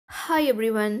Hi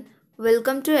everyone,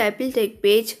 welcome to Apple Tech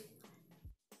page.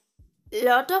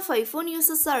 Lot of iPhone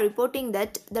users are reporting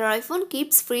that their iPhone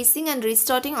keeps freezing and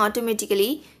restarting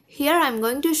automatically. Here I am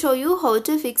going to show you how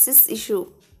to fix this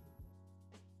issue.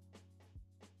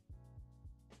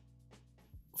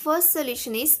 First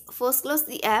solution is first close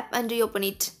the app and reopen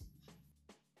it.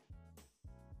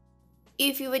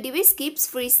 If your device keeps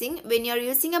freezing when you are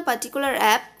using a particular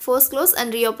app, first close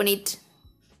and reopen it.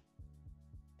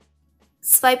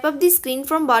 Swipe up the screen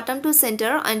from bottom to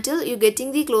center until you're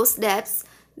getting the closed apps.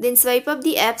 Then swipe up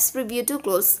the app's preview to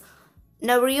close.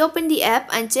 Now reopen the app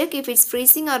and check if it's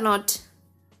freezing or not.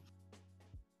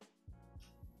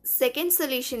 Second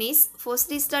solution is first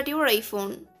restart your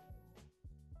iPhone.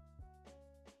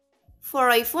 For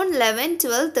iPhone 11,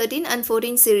 12, 13 and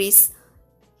 14 series,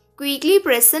 quickly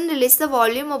press and release the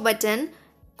volume up button.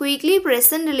 Quickly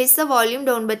press and release the volume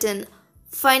down button.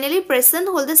 Finally, press and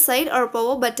hold the side or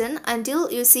power button until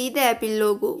you see the Apple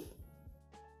logo.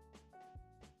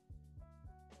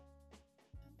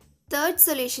 Third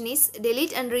solution is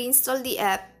delete and reinstall the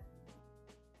app.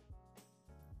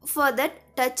 For that,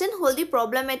 touch and hold the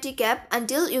problematic app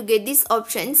until you get these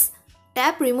options.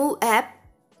 Tap remove app.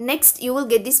 Next, you will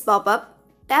get this pop-up.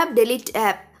 Tap delete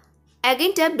app.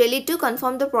 Again tap delete to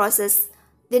confirm the process.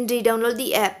 Then re-download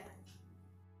the app.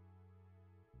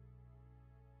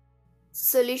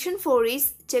 Solution 4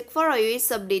 is check for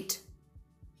iOS update.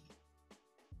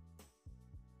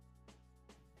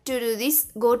 To do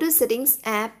this, go to Settings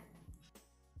app.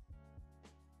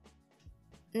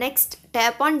 Next,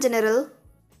 tap on General.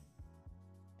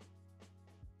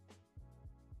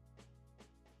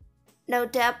 Now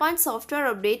tap on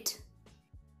Software Update.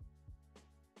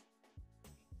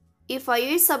 If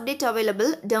iOS update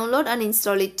available, download and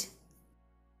install it.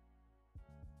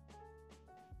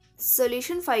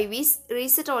 Solution 5 is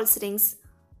reset all settings.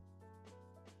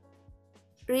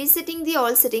 Resetting the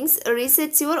all settings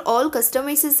resets your all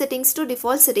customized settings to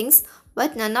default settings,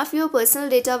 but none of your personal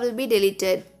data will be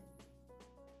deleted.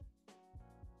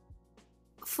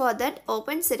 For that,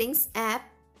 open Settings app.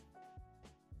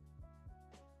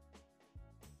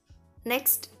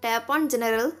 Next, tap on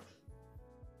General.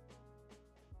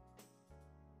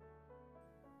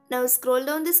 Now scroll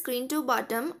down the screen to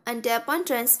bottom and tap on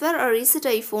Transfer or Reset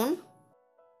iPhone.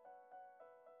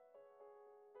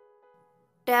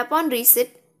 Tap on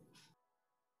Reset.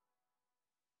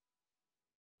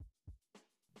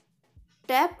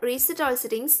 Tap Reset all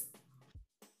settings.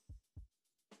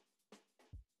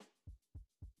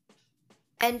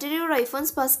 Enter your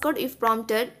iPhone's passcode if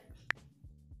prompted.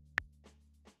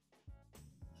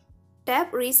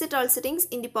 Tap Reset all settings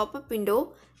in the pop-up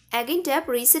window. Again tap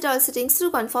Reset all settings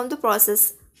to confirm the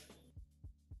process.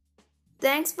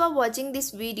 Thanks for watching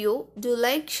this video. Do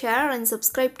like, share and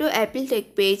subscribe to Apple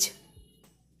Tech page.